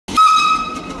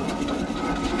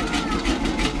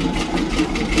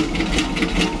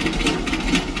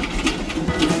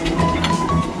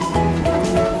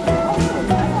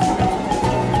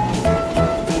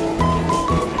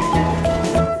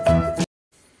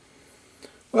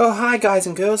Well, hi guys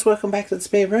and girls, welcome back to the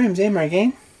spare rooms. Emma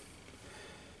again.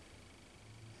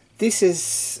 This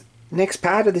is next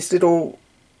part of this little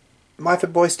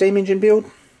myfordboy steam engine build.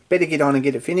 Better get on and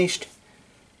get it finished.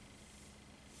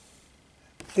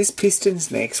 This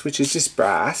piston's next, which is just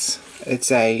brass.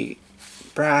 It's a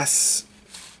brass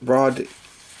rod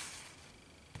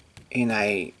in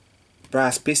a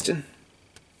brass piston.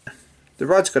 The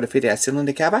rod's got to fit our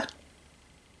cylinder cover,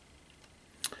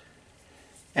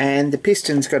 and the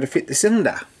piston's got to fit the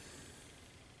cylinder.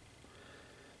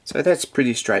 So that's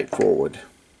pretty straightforward.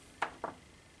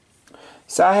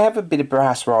 So I have a bit of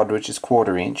brass rod which is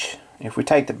 1/4 inch. If we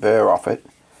take the burr off it,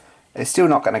 it's still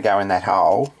not going to go in that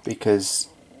hole because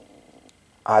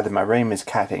either my ream is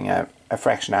cutting a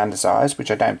fraction undersize,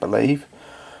 which I don't believe,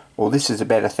 or this is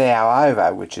about 1 thou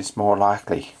over, which is more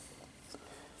likely.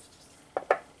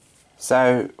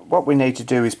 So what we need to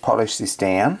do is polish this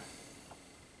down.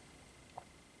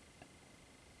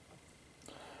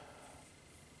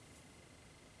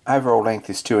 Overall length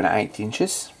is 2 1/8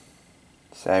 inches,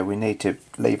 so we need to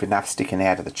leave enough sticking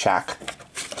out of the chuck.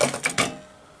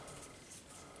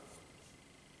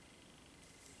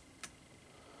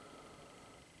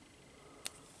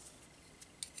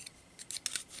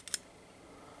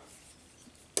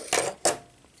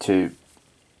 To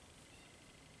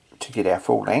get our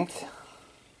full length.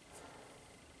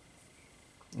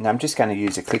 And I'm just going to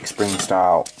use a click spring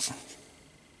style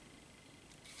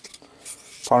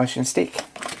polishing stick.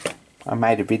 I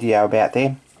made a video about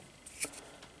them.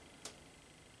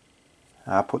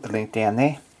 I'll put the link down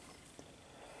there.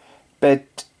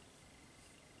 But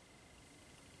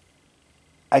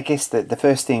I guess that the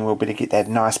first thing will be to get that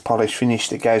nice polished finish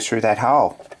that goes through that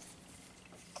hole.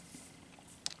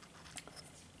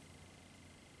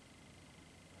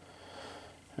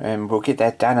 And we'll get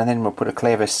that done, and then we'll put a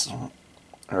clevis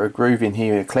or a groove in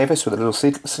here, a clevis with a little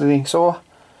slitting saw,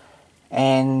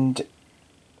 and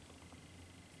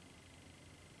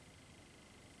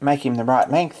make him the right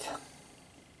length.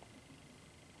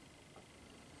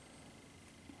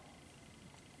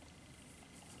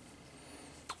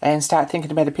 And start thinking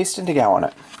about a piston to go on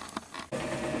it.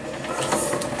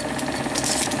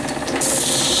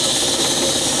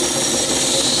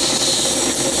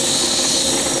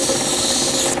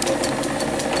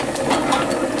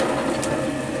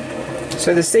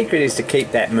 So the secret is to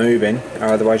keep that moving, or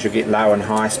otherwise you'll get low and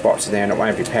high spots there and it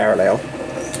won't be parallel.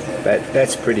 But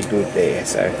that's pretty good there,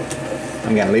 so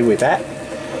I'm going to live with that.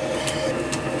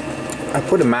 I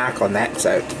put a mark on that,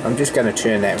 so I'm just going to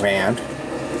turn that round.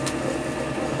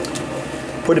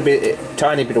 Put a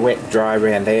tiny bit of wet and dry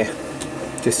around there,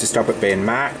 just to stop it being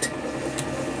marked.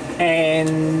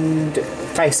 And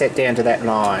face that down to that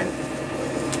line.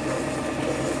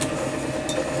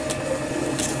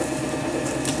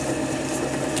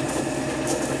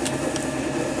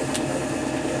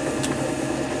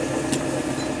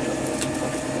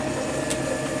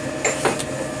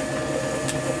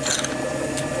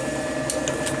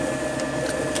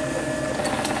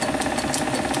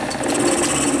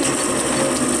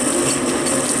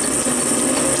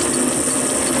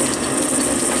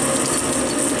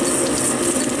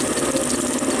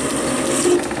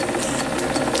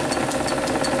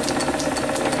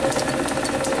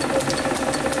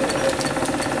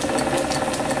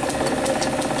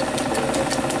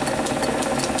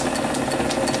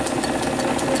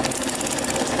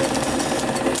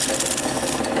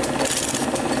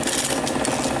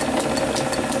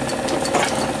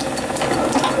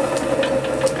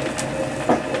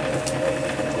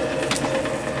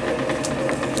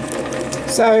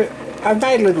 So I've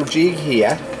made a little jig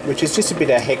here, which is just a bit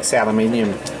of hex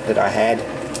aluminium that I had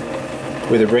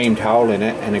with a reamed hole in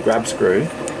it and a grub screw.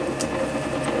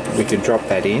 We can drop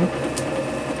that in.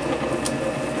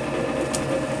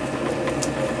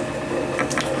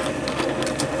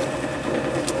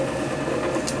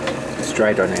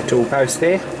 Straight on our tool post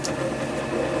there.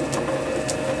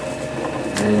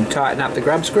 And tighten up the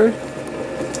grub screw.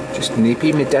 Just nip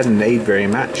him, it doesn't need very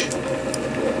much.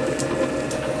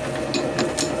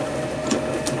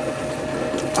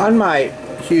 On my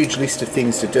huge list of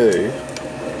things to do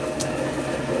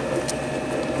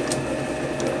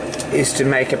is to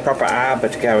make a proper arbor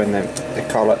to go in the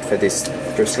collet for a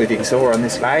slitting saw on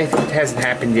this lathe. It hasn't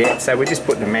happened yet, so we're just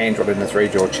putting a mandrel in the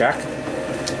 3-jaw chuck.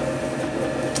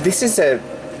 This is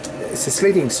it's a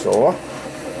slitting saw,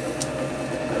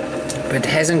 but it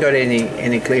hasn't got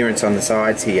any clearance on the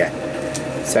sides here,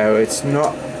 so it's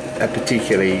not a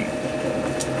particularly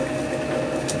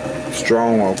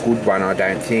strong or good one, I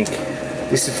don't think.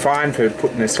 This is fine for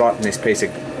putting a slot in this piece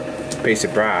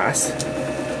of brass.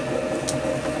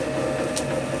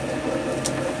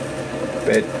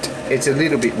 but it's a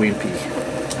little bit wimpy.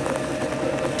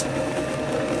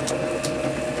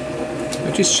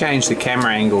 I'll just change the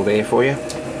camera angle there for you.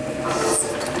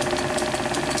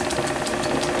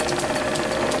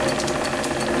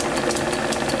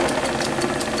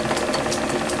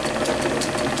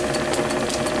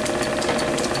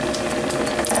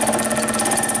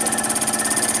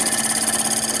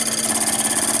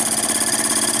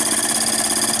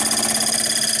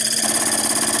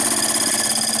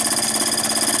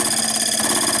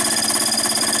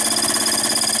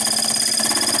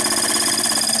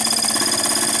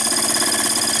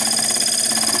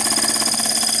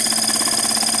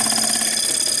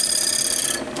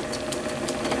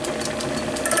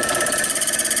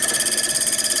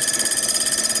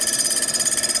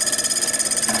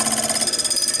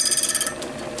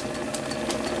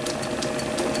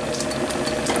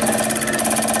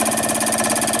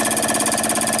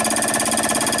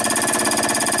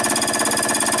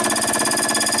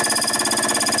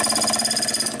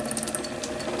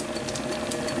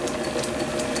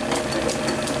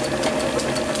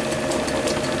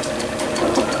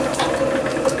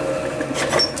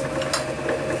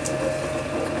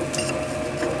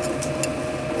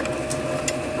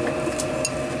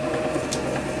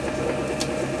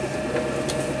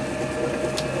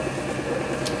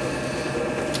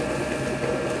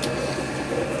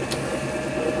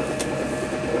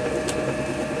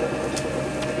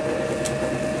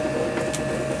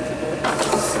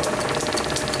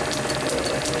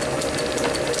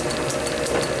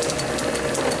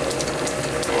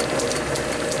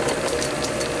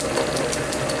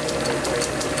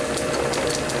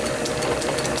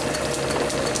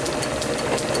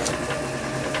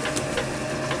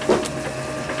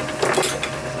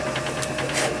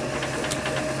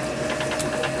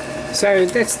 So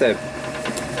that's the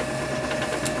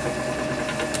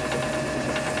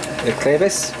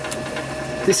clevis.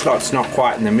 This lot's not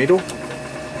quite in the middle,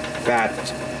 but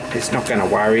it's not going to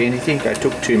worry anything. I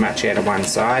took too much out of one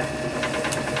side.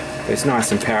 But it's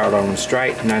nice and parallel and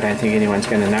straight, and I don't think anyone's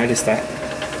going to notice that.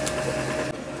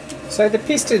 So the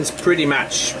piston's pretty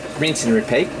much rinse and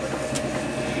repeat.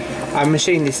 I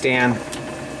machined this down.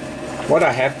 What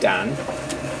I have done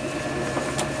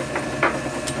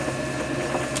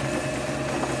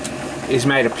is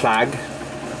made a plug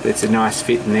that's a nice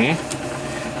fit in there,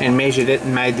 and measured it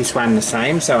and made this one the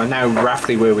same, so I know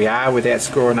roughly where we are without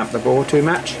screwing up the bore too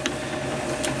much.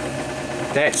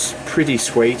 That's pretty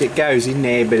sweet. It goes in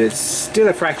there, but it's still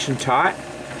a fraction tight.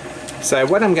 So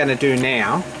what I'm going to do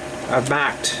now, I've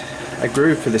marked a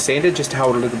groove for the centre just to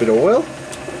hold a little bit of oil,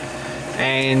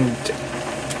 and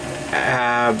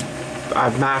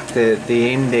I've marked the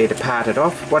end there to part it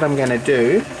off. What I'm going to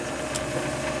do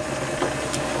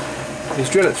is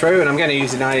drill it through, and I'm going to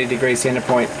use a 90-degree centre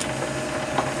point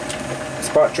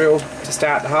spot drill to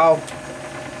start the hole.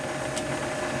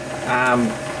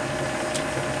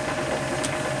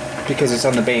 Because it's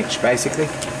on the bench basically.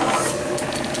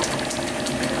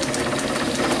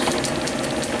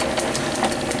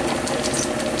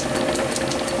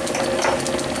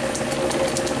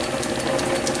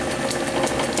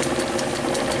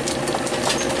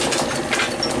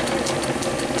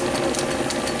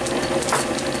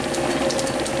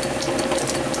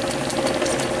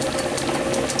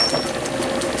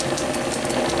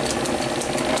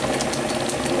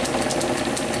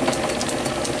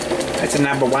 It's a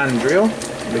number 1 drill,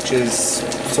 which is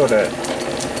sort of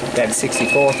about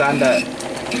 64th under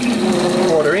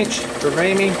 1/4 inch for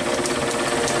reaming.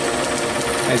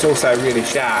 It's also really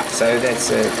sharp, so that's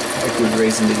a good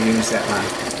reason to use that one.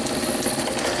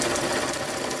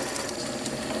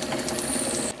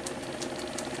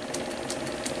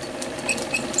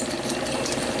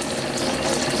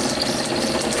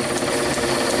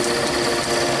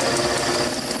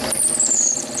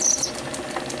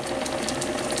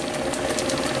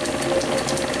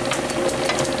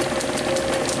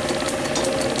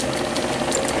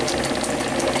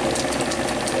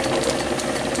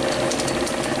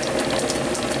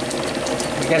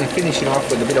 We're going to finish it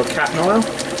off with a bit of cutting oil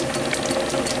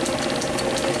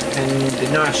and the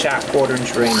nice sharp 1/4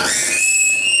 inch reamer.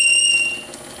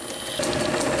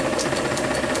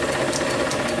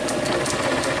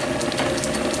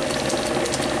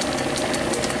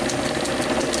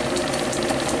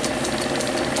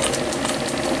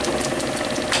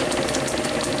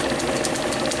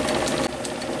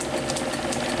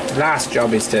 The last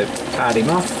job is to part him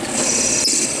off.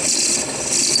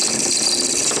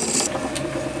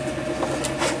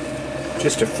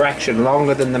 Just a fraction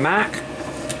longer than the mark.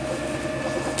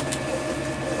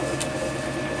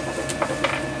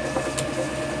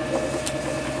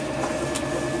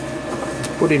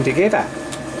 putting together.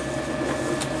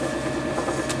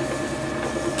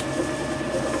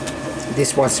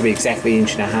 This wants to be exactly 1.5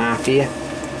 inches here.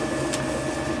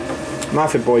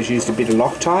 myfordboy's used a bit of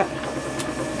Loctite,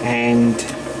 and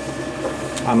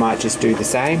I might just do the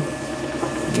same.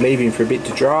 Leave him for a bit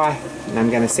to dry, and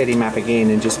I'm going to set him up again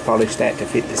and just polish that to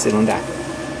fit the cylinder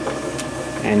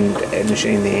and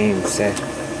machine the ends. So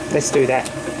let's do that.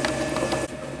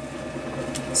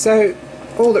 So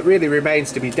all that really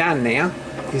remains to be done now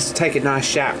is to take a nice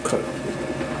sharp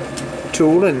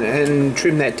tool and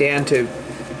trim that down to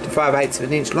 5/8 of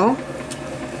an inch long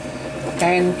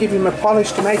and give him a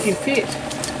polish to make him fit.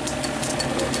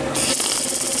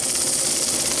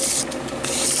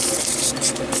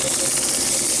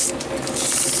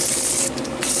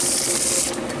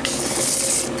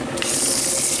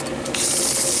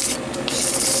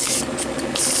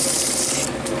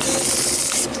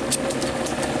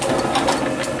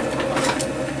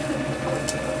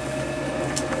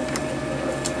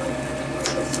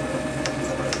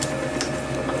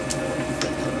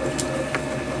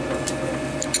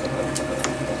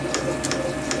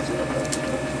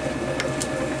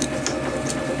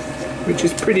 Which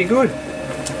is pretty good.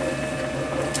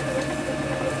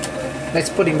 Let's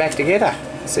put him back together,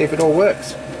 see if it all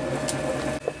works.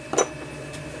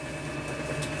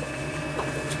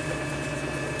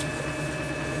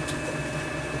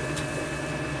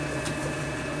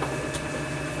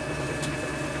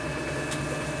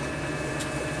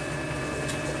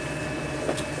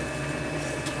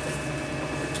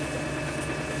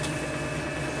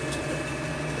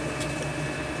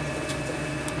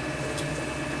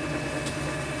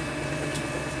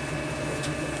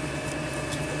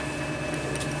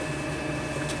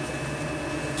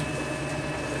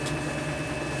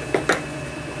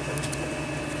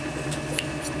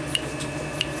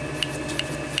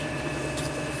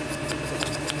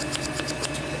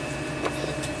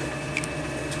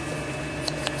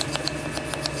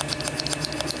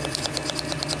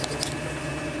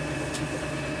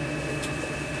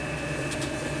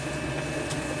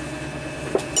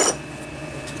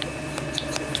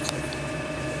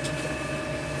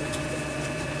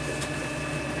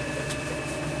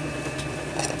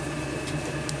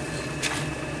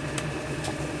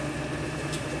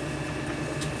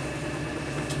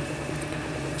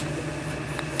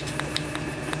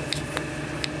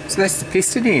 So that's the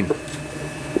piston in.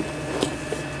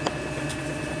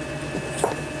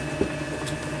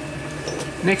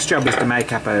 Next job is to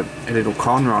make up a little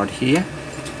conrod here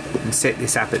and set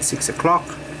this up at 6 o'clock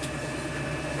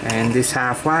and this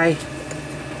halfway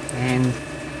and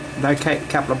locate a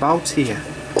couple of bolts here.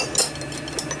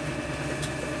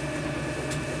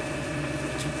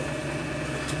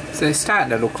 So they're starting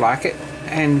to look like it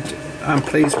and I'm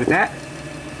pleased with that.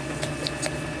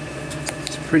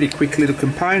 Pretty quick little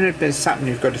component, but it's something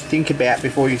you've got to think about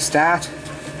before you start,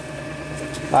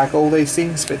 like all these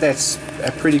things, but that's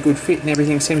a pretty good fit and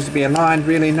everything seems to be aligned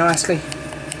really nicely.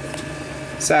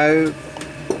 So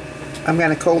I'm going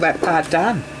to call that part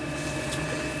done.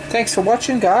 Thanks for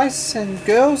watching, guys and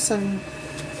girls, and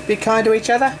be kind to each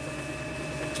other.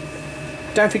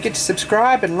 Don't forget to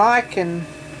subscribe and like and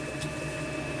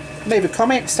leave a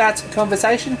comment, start some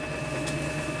conversation.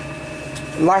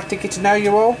 Like to get to know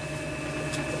you all.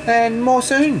 And more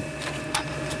soon.